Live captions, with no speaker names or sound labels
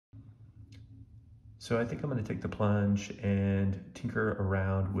So I think I'm going to take the plunge and tinker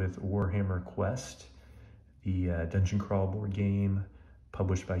around with Warhammer Quest, the dungeon crawl board game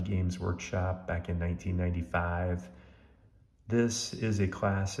published by Games Workshop back in 1995. This is a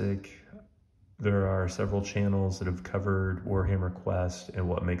classic. There are several channels that have covered Warhammer Quest and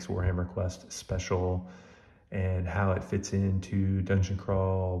what makes Warhammer Quest special and how it fits into dungeon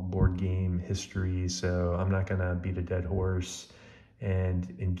crawl board game history. So I'm not gonna beat a dead horse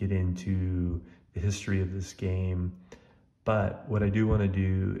and get into the history of this game. But what I do want to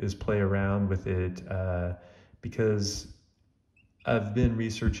do is play around with it because I've been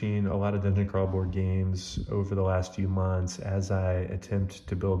researching a lot of dungeon crawl board games over the last few months as I attempt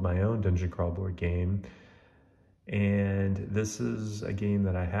to build my own dungeon crawl board game. And this is a game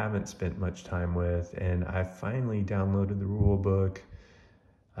that I haven't spent much time with, and I finally downloaded the rule book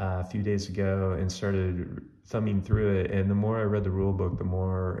a few days ago and started thumbing through it. And the more I read the rule book, the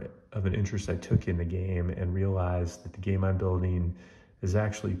more of an interest I took in the game, and realized that the game I'm building is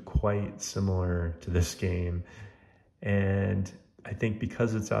actually quite similar to this game. And I think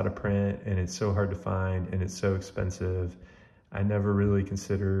because it's out of print and it's so hard to find and it's so expensive, I never really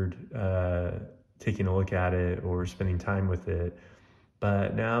considered taking a look at it or spending time with it.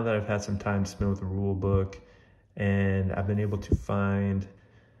 But now that I've had some time to spend with the rule book, and I've been able to find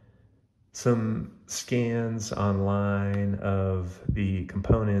some scans online of the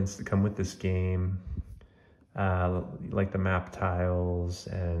components that come with this game, like the map tiles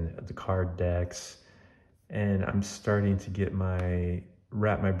and the card decks, and I'm starting to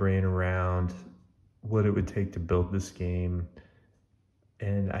wrap my brain around what it would take to build this game.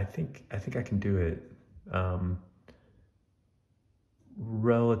 And I think I can do it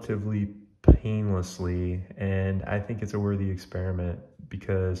relatively painlessly, and I think it's a worthy experiment,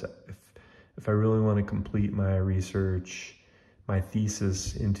 because if I really want to complete my research, my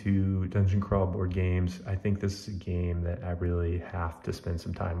thesis into dungeon crawl board games, I think this is a game that I really have to spend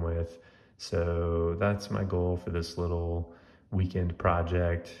some time with. So that's my goal for this little weekend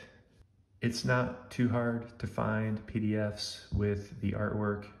project. It's not too hard to find PDFs with the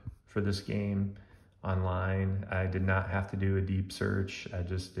artwork for this game online. I did not have to do a deep search. I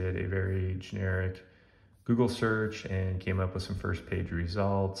just did a very generic Google search and came up with some first page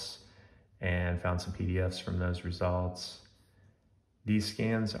results and found some PDFs from those results. These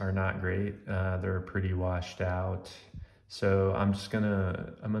scans are not great. They're pretty washed out. So I'm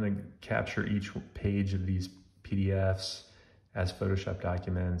gonna capture each page of these PDFs as Photoshop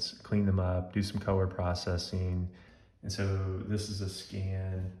documents, clean them up, do some color processing. And so this is a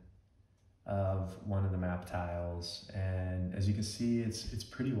scan of one of the map tiles, and as you can see, it's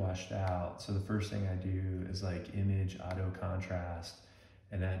pretty washed out. So the first thing I do is like image auto contrast,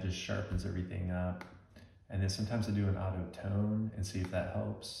 and that just sharpens everything up. And then sometimes I do an auto tone and see if that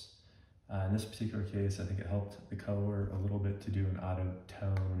helps. In this particular case, I think it helped the color a little bit to do an auto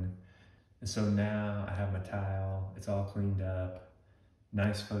tone. And so now I have my tile, it's all cleaned up,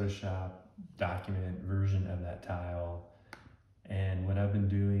 nice Photoshop document version of that tile. And what I've been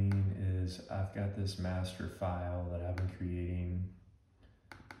doing is I've got this master file that I've been creating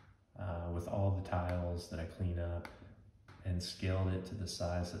with all the tiles that I clean up, and scaled it to the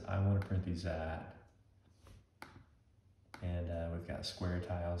size that I want to print these at. And we've got square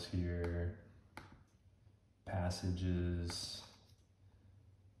tiles here, passages.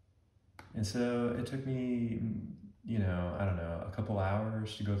 And so it took me, I don't know, a couple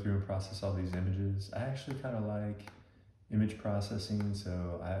hours to go through and process all these images. I actually kind of like image processing,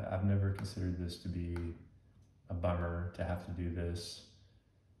 so I've never considered this to be a bummer to have to do this.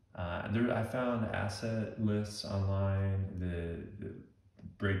 I found asset lists online that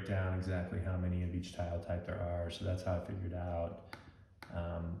break down exactly how many of each tile type there are, so that's how I figured out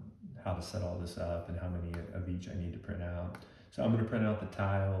how to set all this up and how many of each I need to print out. So I'm going to print out the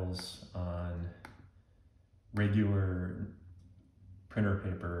tiles on regular printer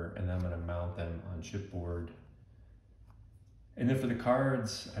paper, and then I'm going to mount them on chipboard. And then for the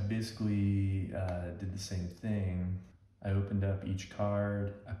cards, I basically did the same thing. I opened up each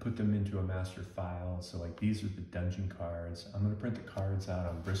card, I put them into a master file. So like these are the dungeon cards. I'm going to print the cards out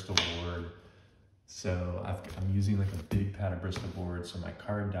on Bristol board. So I'm using like a big pad of Bristol board, so my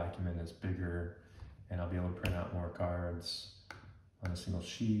card document is bigger, and I'll be able to print out more cards on a single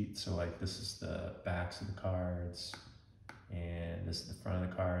sheet. So like this is the backs of the cards, and this is the front of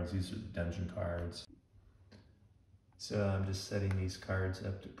the cards. These are the dungeon cards. So I'm just setting these cards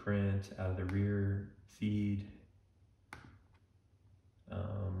up to print out of the rear feed.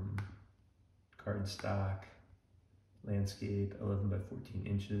 Card stock, landscape, 11 by 14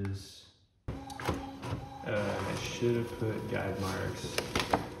 inches. I should have put guide marks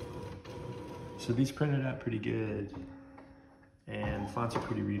So these printed out pretty good, and the fonts are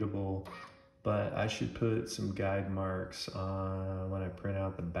pretty readable, but I should put some guide marks on when I print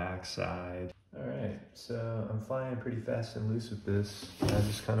out the back side. All right, so I'm flying pretty fast and loose with this. I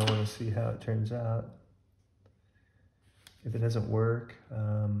just kind of want to see how it turns out. If it doesn't work,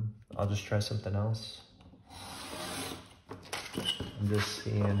 I'll just try something else. I'm just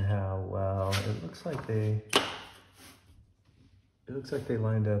seeing how well, it looks like they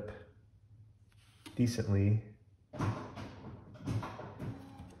lined up decently.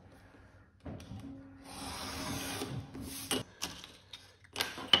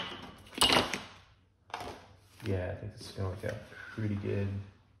 Yeah, I think it's gonna work out pretty good.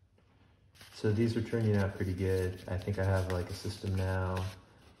 So these are turning out pretty good. I think I have like a system now,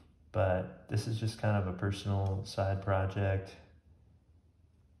 but this is just kind of a personal side project.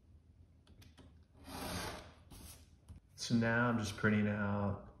 So now I'm just printing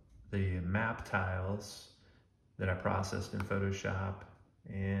out the map tiles that I processed in Photoshop,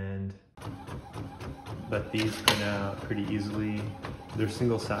 but these print out pretty easily. They're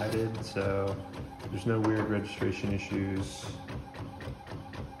single-sided, so there's no weird registration issues.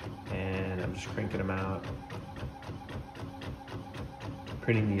 And I'm just cranking them out.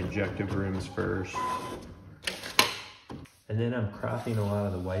 Printing the objective rooms first. And then I'm cropping a lot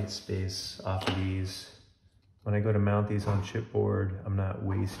of the white space off of these. When I go to mount these on chipboard, I'm not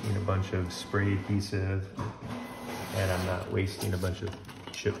wasting a bunch of spray adhesive, and I'm not wasting a bunch of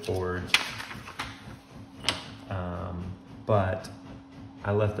chipboard. But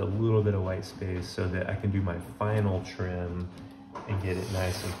I left a little bit of white space so that I can do my final trim and get it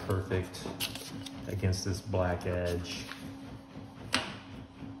nice and perfect against this black edge.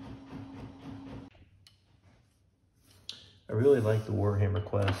 I really like the Warhammer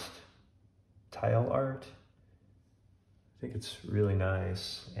Quest tile art. I think it's really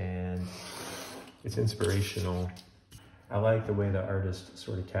nice and it's inspirational. I like the way the artist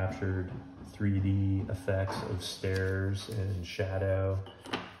sort of captured 3D effects of stairs and shadow.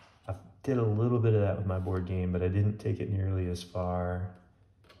 I did a little bit of that with my board game, but I didn't take it nearly as far.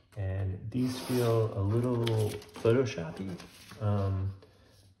 And these feel a little Photoshoppy,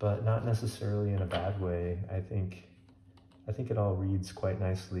 but not necessarily in a bad way. I think it all reads quite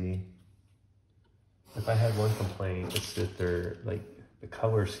nicely. If I had one complaint, it's that they're like the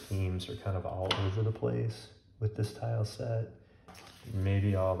color schemes are kind of all over the place with this tile set.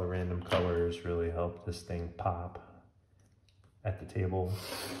 Maybe all the random colors really help this thing pop at the table.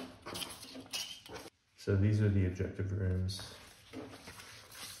 So these are the objective rooms.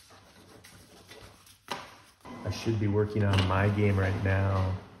 I should be working on my game right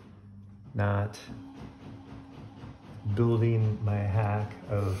now, not building my hack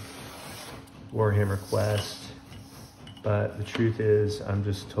of Warhammer Quest, but the truth is I'm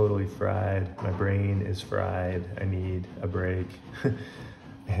just totally fried. My brain is fried. I need a break.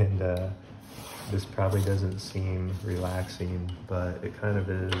 And this probably doesn't seem relaxing, but it kind of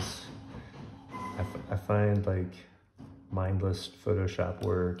is. I find like mindless Photoshop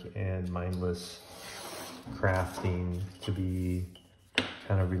work and mindless crafting to be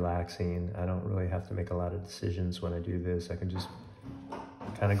kind of relaxing. I don't really have to make a lot of decisions when I do this. I can just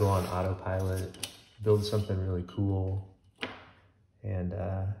kind of go on autopilot, build something really cool. And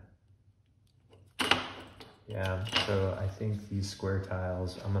yeah, so I think these square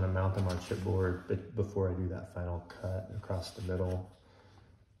tiles, I'm gonna mount them on chipboard before I do that final cut across the middle.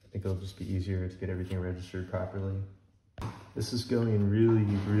 I think it'll just be easier to get everything registered properly. This is going really,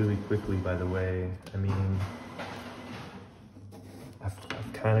 really quickly, by the way. I mean, I've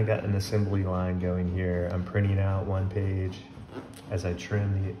kind of got an assembly line going here. I'm printing out one page as I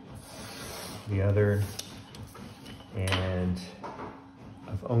trim the other, and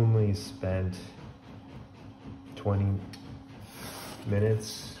I've only spent 20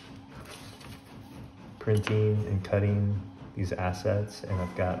 minutes printing and cutting these assets, and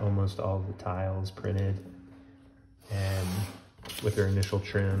I've got almost all the tiles printed, and with their initial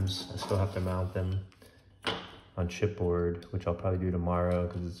trims, I still have to mount them on chipboard, which I'll probably do tomorrow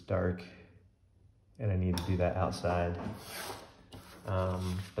because it's dark and I need to do that outside.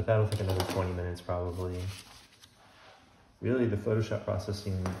 But that'll take another 20 minutes probably. Really, the Photoshop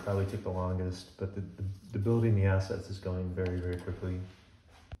processing probably took the longest, but the building the assets is going very, very quickly.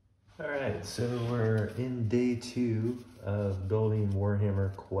 All right, so we're in day 2 of building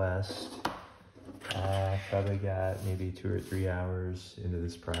Warhammer Quest. I probably got maybe 2 or 3 hours into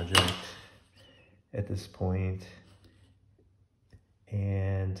this project at this point.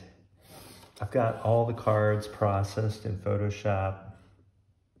 And I've got all the cards processed in Photoshop,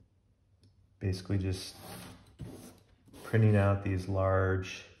 basically just printing out these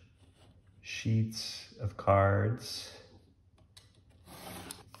large sheets of cards.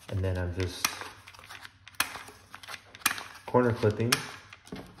 And then I'm just corner clipping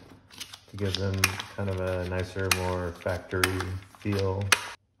to give them kind of a nicer, more factory feel.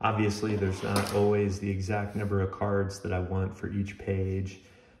 Obviously, there's not always the exact number of cards that I want for each page.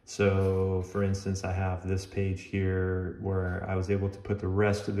 So for instance, I have this page here where I was able to put the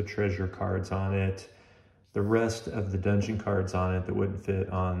rest of the treasure cards on it, the rest of the dungeon cards on it that wouldn't fit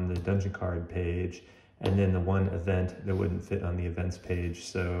on the dungeon card page, and then the one event that wouldn't fit on the events page.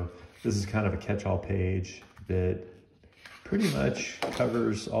 So this is kind of a catch-all page that pretty much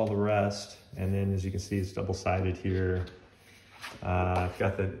covers all the rest. And then as you can see, it's double-sided here. I've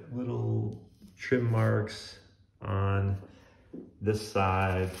got the little trim marks on this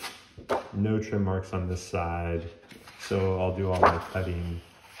side, no trim marks on this side. So I'll do all my cutting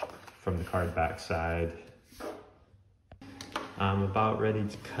from the card back side. I'm about ready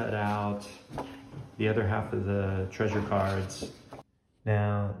to cut out the other half of the treasure cards.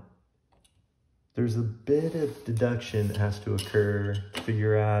 Now, there's a bit of deduction that has to occur to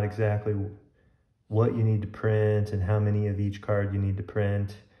figure out exactly what you need to print and how many of each card you need to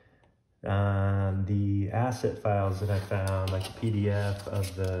print. The asset files that I found, like the PDF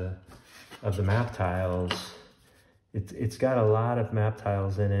of the map tiles, it's got a lot of map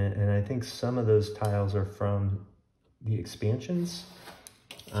tiles in it, and I think some of those tiles are from the expansions.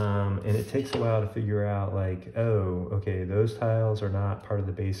 And it takes a while to figure out, like, oh, okay, those tiles are not part of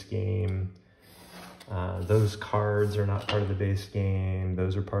the base game. Those cards are not part of the base game.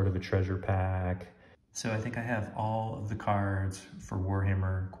 Those are part of a treasure pack. So I think I have all of the cards for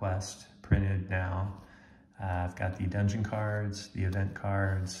Warhammer Quest printed now. I've got the dungeon cards, the event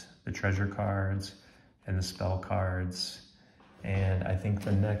cards, the treasure cards, and the spell cards. And I think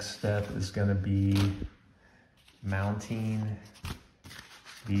the next step is gonna be mounting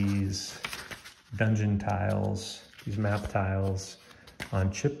these dungeon tiles, these map tiles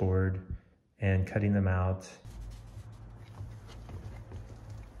on chipboard and cutting them out.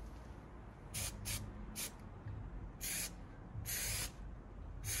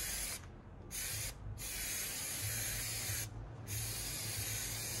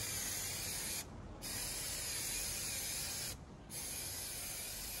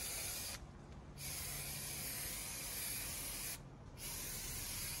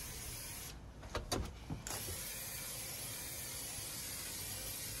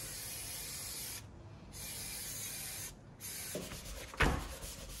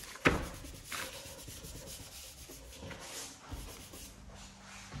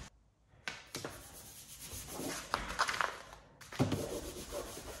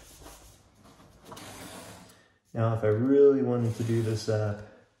 Now, if I really wanted to do this up,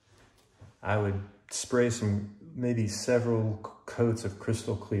 I would spray maybe several coats of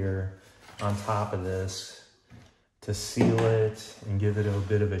crystal clear on top of this to seal it and give it a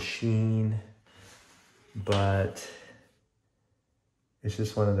bit of a sheen. But it's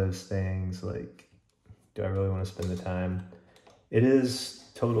just one of those things, like, do I really want to spend the time? It is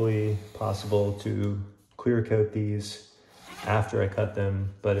totally possible to clear coat these after I cut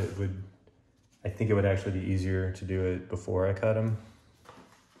them, but I think it would actually be easier to do it before I cut them.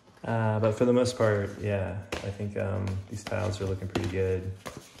 But for the most part, yeah, I think these tiles are looking pretty good.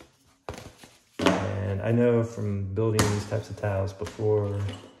 And I know from building these types of tiles before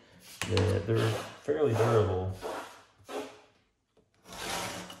that they're fairly durable.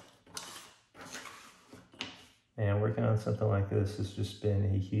 And working on something like this has just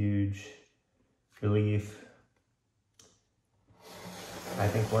been a huge relief. I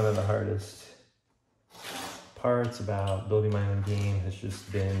think one of the hardest parts about building my own game has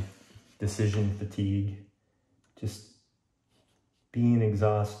just been decision fatigue. Just being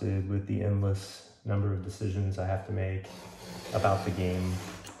exhausted with the endless number of decisions I have to make about the game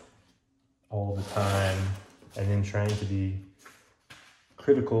all the time, and then trying to be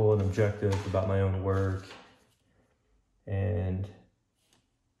critical and objective about my own work. And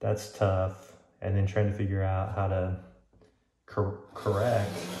that's tough. And then trying to figure out how to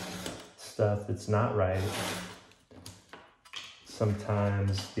correct stuff that's not right.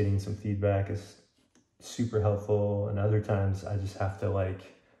 Sometimes getting some feedback is super helpful, and other times I just have to, like,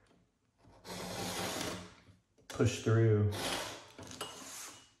 push through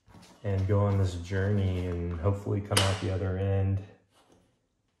and go on this journey and hopefully come out the other end.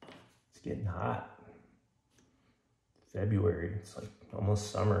 It's getting hot. February, it's like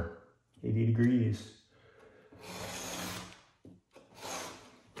almost summer, 80 degrees.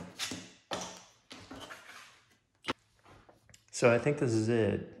 So I think this is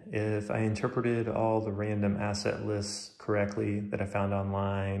it. If I interpreted all the random asset lists correctly that I found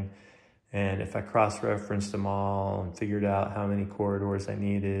online And if I cross-referenced them all and figured out how many corridors I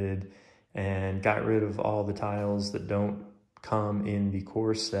needed and got rid of all the tiles that don't come in the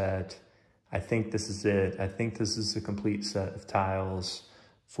core set, I think this is it. I think this is a complete set of tiles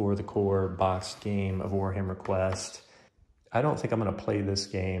for the core boxed game of Warhammer Quest. I don't think I'm gonna play this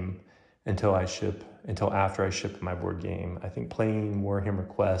game until after I ship my board game. I think playing Warhammer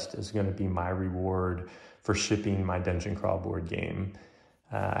Quest is gonna be my reward for shipping my Dungeon Crawl board game.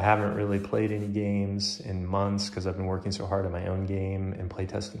 I haven't really played any games in months because I've been working so hard on my own game and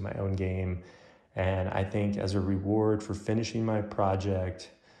playtesting my own game. And I think as a reward for finishing my project,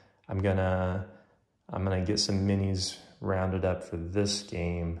 I'm gonna get some minis rounded up for this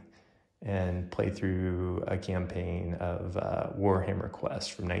game and play through a campaign of Warhammer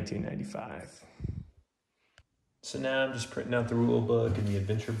Quest from 1995. So now I'm just printing out the rule book and the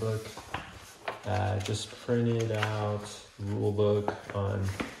adventure book. Just printed out the rule book on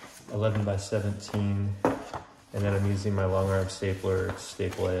 11 by 17, and then I'm using my long arm stapler to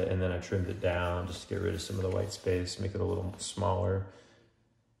staple it, and then I trimmed it down just to get rid of some of the white space, make it a little smaller.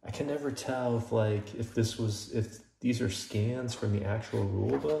 I can never tell if these are scans from the actual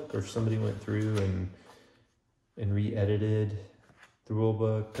rule book or if somebody went through and re-edited the rule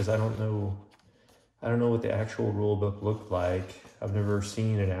book, because I don't know what the actual rule book looked like. I've never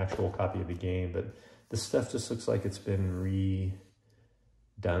seen an actual copy of the game, but this stuff just looks like it's been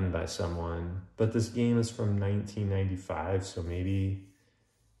redone by someone. But this game is from 1995, so maybe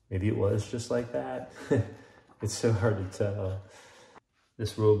it was just like that. It's so hard to tell.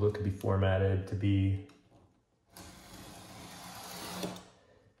 This rule book could be formatted to be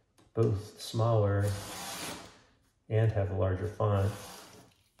both smaller and have a larger font,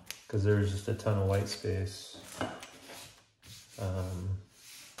 because there's just a ton of white space.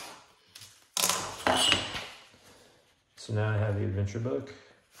 So now I have the adventure book,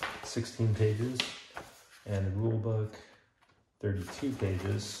 16 pages, and the rule book, 32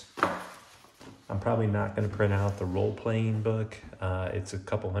 pages. I'm probably not going to print out the role-playing book. It's a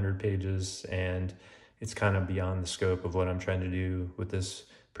couple hundred pages, and it's kind of beyond the scope of what I'm trying to do with this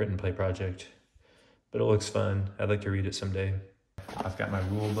print and play project. But it looks fun. I'd like to read it someday. I've got my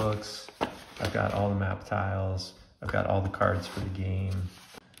rule books. I've got all the map tiles. I've got all the cards for the game.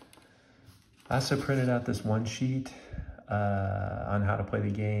 I also printed out this one sheet on how to play the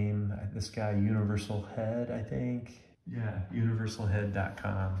game. This guy, Universal Head, I think. Yeah,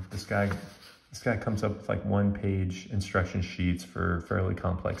 universalhead.com. This guy comes up with like one-page instruction sheets for fairly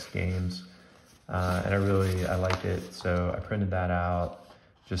complex games. And I like it, so I printed that out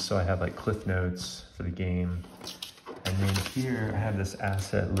just so I have like cliff notes for the game. And then here I have this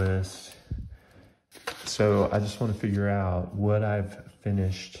asset list. So I just want to figure out what I've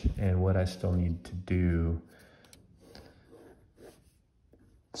finished and what I still need to do.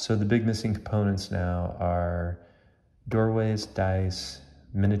 So the big missing components now are doorways, dice,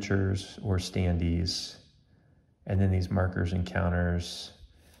 miniatures or standees, and then these markers and counters,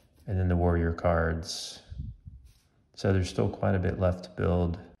 and then the warrior cards. So there's still quite a bit left to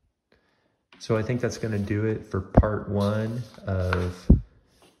build. So I think that's going to do it for part one of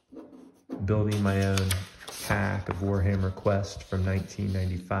building my own pack of Warhammer Quest from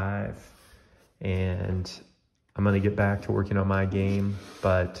 1995. And I'm going to get back to working on my game,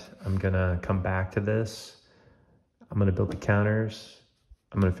 but I'm going to come back to this. I'm going to build the counters.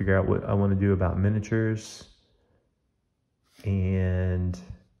 I'm going to figure out what I want to do about miniatures. And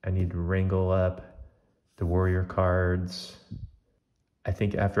I need to wrangle up the warrior cards. I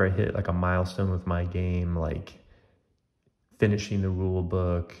think after I hit like a milestone with my game, like finishing the rule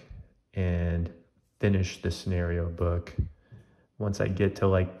book and finish the scenario book, once I get to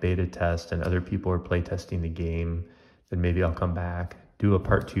like beta test and other people are play testing the game, then maybe I'll come back, do a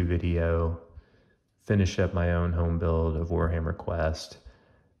part 2 video, finish up my own home build of Warhammer Quest.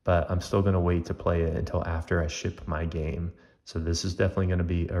 But I'm still going to wait to play it until after I ship my game. So this is definitely going to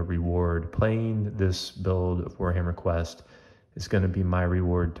be a reward. Playing this build of Warhammer Quest is going to be my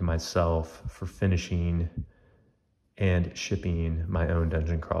reward to myself for finishing and shipping my own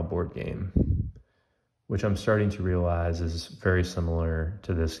Dungeon Crawl board game, which I'm starting to realize is very similar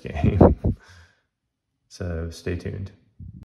to this game. So stay tuned.